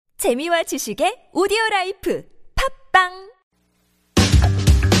재미와 지식의 오디오라이프 팝빵.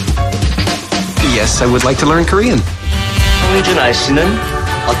 Yes, I would like to learn Korean. 정준하 씨는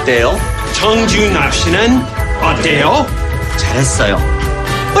어때요? 정준하 씨는 어때요? 잘했어요.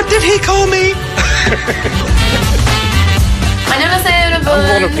 What did he call me? 안녕하세요, 여러분.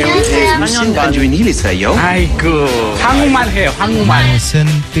 한국어를 배우는데 무슨 반주인이세요? 아이고 한국말 해요, 한국말. 무슨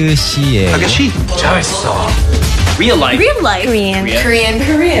뜻이에요? 아가씨 잘했어. Real life. Korean.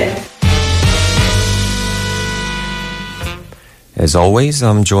 As always,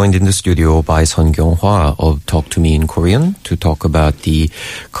 I'm joined in the studio by Kyung-hwa of Talk to Me in Korean to talk about the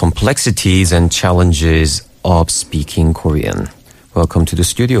complexities and challenges of speaking Korean. Welcome to the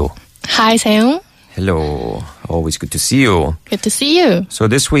studio. Hi, Seung. Hello. Always good to see you. Good to see you. So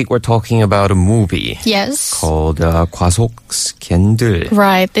this week we're talking about a movie Yes. called 과속스캔들.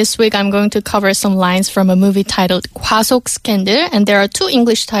 Right. This week I'm going to cover some lines from a movie titled 과속스캔들, and there are two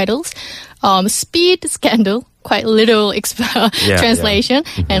English titles. Speed Scandal, quite literal translation,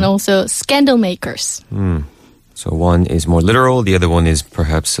 and also Scandal Makers. So one is more literal, the other one is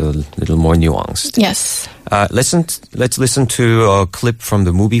perhaps a little more nuanced. Yes. Let's listen to a clip from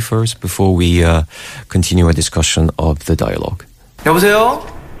the movie first before we continue a discussion of the dialogue. 여보세요?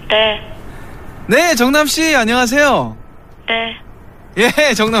 네, 네, 정남 씨, 안녕하세요. 네.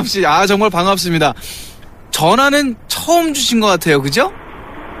 예, 정남 씨, 정말 반갑습니다. 전화는 처음 주신 것 같아요, 그죠?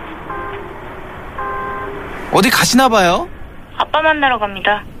 어디 가시나 봐요? 아빠 만나러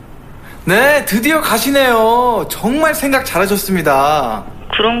갑니다. 네, 드디어 가시네요. 정말 생각 잘하셨습니다.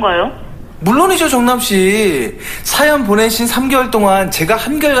 그런가요? 물론이죠, 정남 씨. 사연 보내신 3개월 동안 제가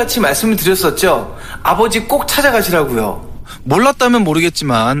한결같이 말씀을 드렸었죠. 아버지 꼭 찾아가시라고요. 몰랐다면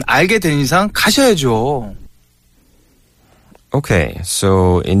모르겠지만 알게 된 이상 가셔야죠. Okay,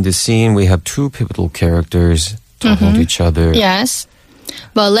 so in the scene we have two pivotal characters talking to each other. Yes.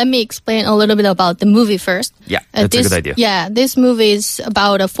 But let me explain a little bit about the movie first. Yeah, that's a good idea. Yeah, this movie is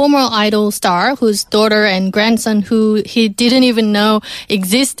about a former idol star whose daughter and grandson, who he didn't even know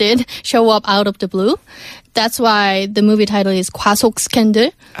existed, show up out of the blue. That's why the movie title is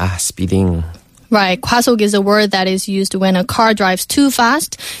과속스캔들. Speeding. Right. 과속 is a word that is used when a car drives too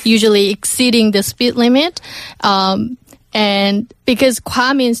fast, usually exceeding the speed limit. And because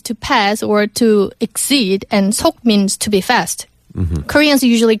과 means to pass or to exceed, and 속 means to be fast. Koreans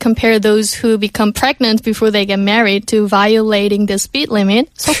usually compare those who become pregnant before they get married to violating the speed limit,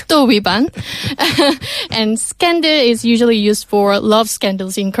 속도 위반. And scandal is usually used for love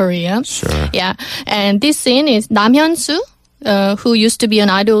scandals in Korea. Sure. Yeah. And this scene is Nam Hyun-soo, who used to be an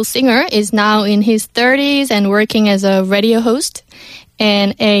idol singer, is now in his 30s and working as a radio host.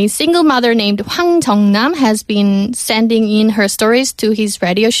 And a single mother named Hwang Jung-nam has been sending in her stories to his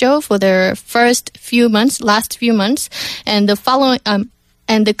radio show for the last few months. And the following,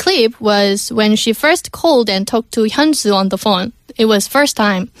 and the clip was when she first called and talked to Hyun-soo on the phone. It was first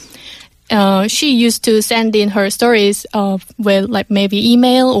time. She used to send in her stories with like maybe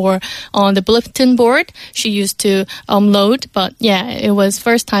email or on the bulletin board. She used to load, but yeah, it was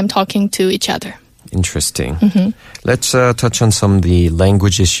first time talking to each other. Interesting. Let's touch on some of the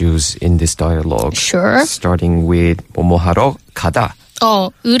language issues in this dialogue. Sure. Starting with 뭐뭐 하러 가다.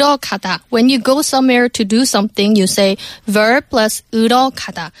 으러 가다. When you go somewhere to do something, you say verb plus 으러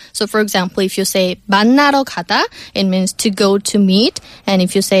가다. So for example, if you say 만나러 가다, it means to go to meet. And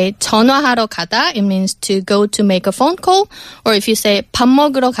if you say 전화하러 가다, it means to go to make a phone call. Or if you say 밥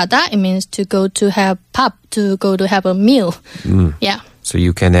먹으러 가다, it means to go to have 밥, to go to have a meal. Yeah. So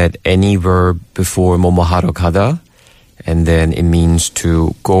you can add any verb before 뭐뭐 하러 가다, and then it means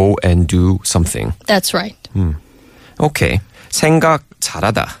to go and do something. That's right. Okay. 생각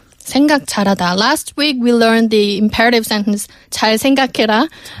잘하다. 생각 잘하다. Last week we learned the imperative sentence 잘 생각해라.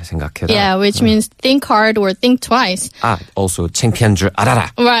 잘 생각해라. Yeah, which means think hard or think twice. Also 창피한 줄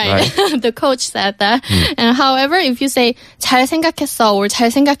알아라. Right. The coach said that. And however, if you say 잘 생각했어 or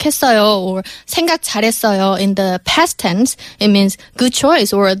잘 생각했어요 or 생각 잘했어요 in the past tense, it means good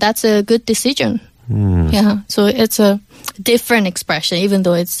choice or that's a good decision. Yeah. So it's a different expression even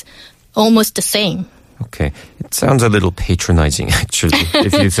though it's almost the same. Okay. It sounds a little patronizing, actually.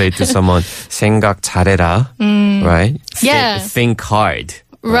 If you say to someone, 생각 잘해라, right? Yeah. Think hard.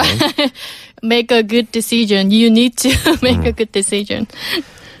 Right. Make a good decision. You need to make a good decision.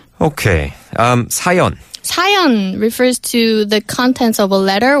 Okay. 사연. 사연 refers to the contents of a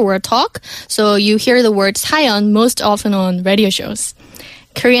letter or a talk. So you hear the word 사연 most often on radio shows.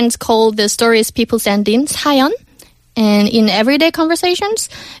 Koreans call the stories people send in 사연. And in everyday conversations,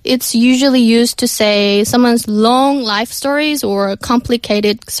 it's usually used to say someone's long life stories or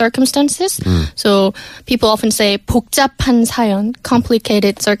complicated circumstances. So people often say 복잡한 사연,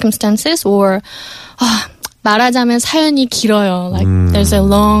 complicated circumstances, or 말하자면 사연이 길어요. Like there's a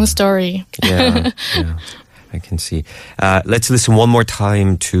long story. Yeah, I can see. Let's listen one more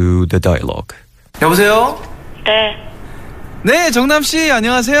time to the dialogue. 여보세요? 네. 네, 정남 씨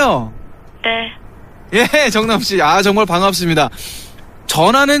안녕하세요. 네. 예, 정남 씨. 아, 정말 반갑습니다.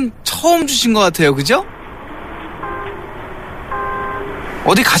 전화는 처음 주신 것 같아요. 그죠?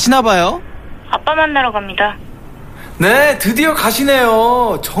 어디 가시나 봐요? 아빠 만나러 갑니다. 네, 드디어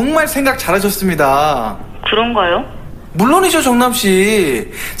가시네요. 정말 생각 잘하셨습니다. 그런가요? 물론이죠, 정남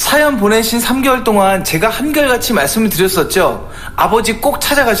씨. 사연 보내신 3개월 동안 제가 한결같이 말씀을 드렸었죠. 아버지 꼭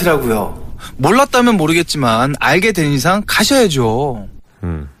찾아가시라고요. 몰랐다면 모르겠지만 알게 된 이상 가셔야죠.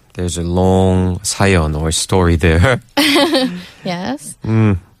 There's a long 사연 or story there. Yes.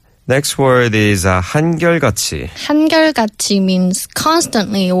 Next word is 한결같이. 한결같이 means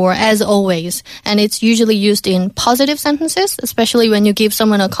constantly or as always, and it's usually used in positive sentences, especially when you give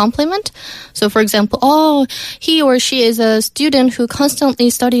someone a compliment. So for example, oh, he or she is a student who constantly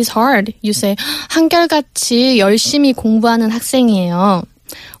studies hard. You say, 한결같이 열심히 공부하는 학생이에요.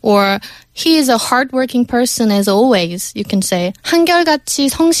 Or he is a hardworking person as always. You can say, 한결같이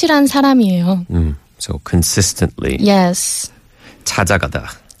성실한 사람이에요. So consistently. Yes. 찾아가다.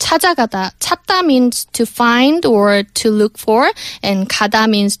 찾아가다. 찾다 means to find or to look for, and 가다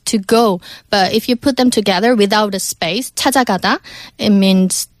means to go. But if you put them together without a space, 찾아가다, it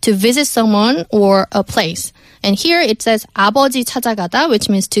means to visit someone or a place. And here it says 아버지 찾아가다, which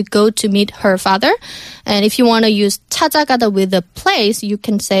means to go to meet her father. And if you want to use 찾아가다 with a place, you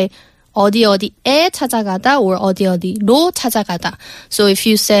can say 어디 어디에 찾아가다 or 어디 어디로 찾아가다. So if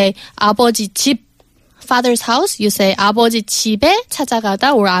you say 아버지 집, father's house, you say 아버지 집에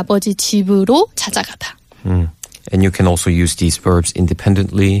찾아가다 or 아버지 집으로 찾아가다. And you can also use these verbs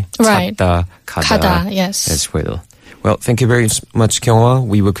independently. Right. 찾다, 가다, 가다, yes. as well. Well, thank you very much, Kyung-hwa.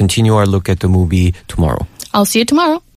 We will continue our look at the movie tomorrow. I'll see you tomorrow.